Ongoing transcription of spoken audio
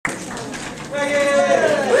That's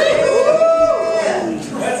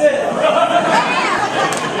it.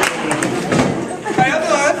 How y'all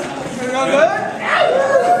doing? Everyone good?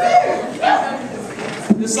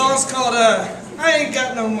 This song's called I Ain't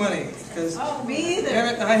Got No Money. Oh, me either.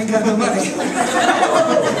 Damn it, I ain't got no money.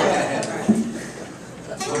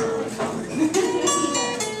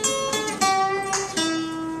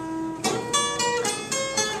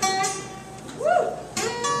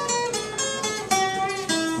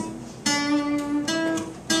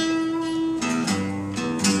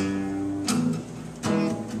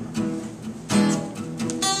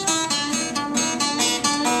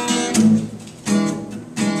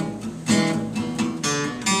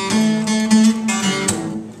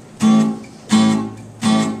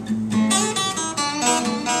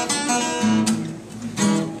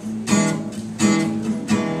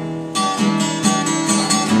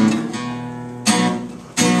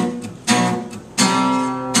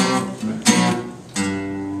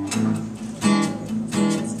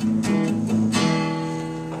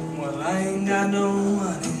 No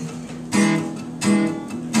money,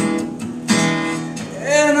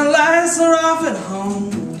 and the lights are off at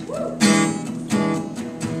home.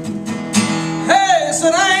 Hey,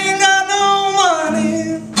 said I ain't got no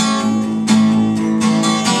money,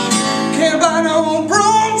 can't buy no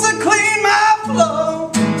broom to clean my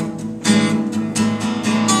floor.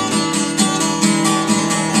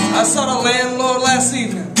 I saw the landlord last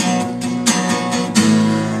evening,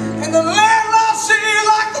 and the landlord, she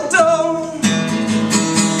locked the door.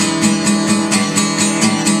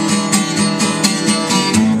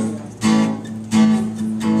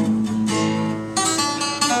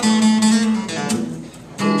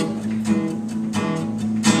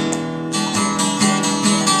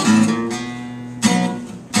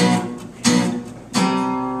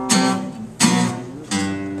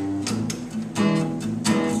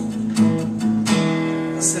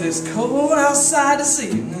 I said it's cold outside this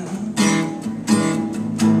evening,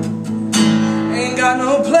 ain't got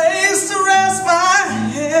no place to rest my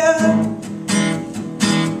head.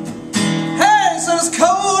 Hey, so it's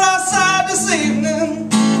cold outside this evening,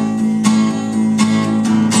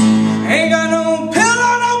 ain't got no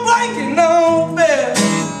pillow, no blanket, no bed.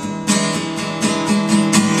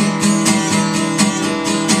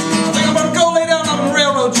 I think I'm gonna go lay down on the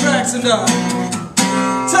railroad tracks and tell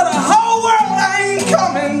the whole world I ain't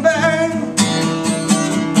coming back.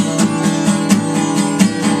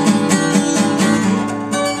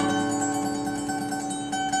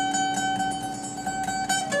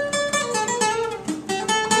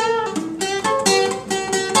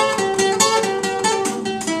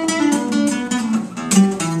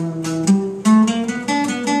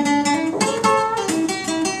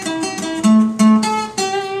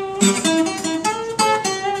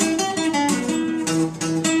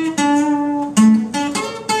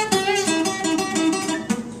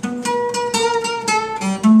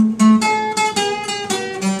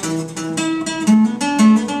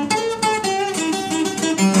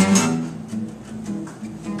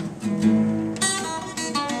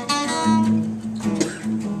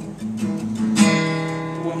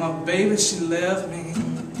 Baby, she left me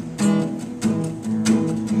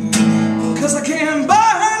 'cause I can't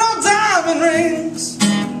buy her no diamond rings.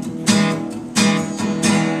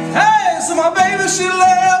 Hey, so my baby, she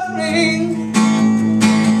left me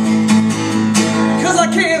 'cause I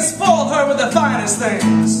can't spoil her with the finest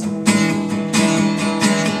things.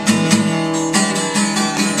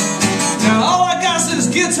 Now all I got is this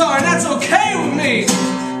guitar, and that's okay with me,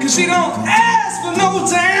 'cause she don't ask for no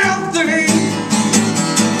damn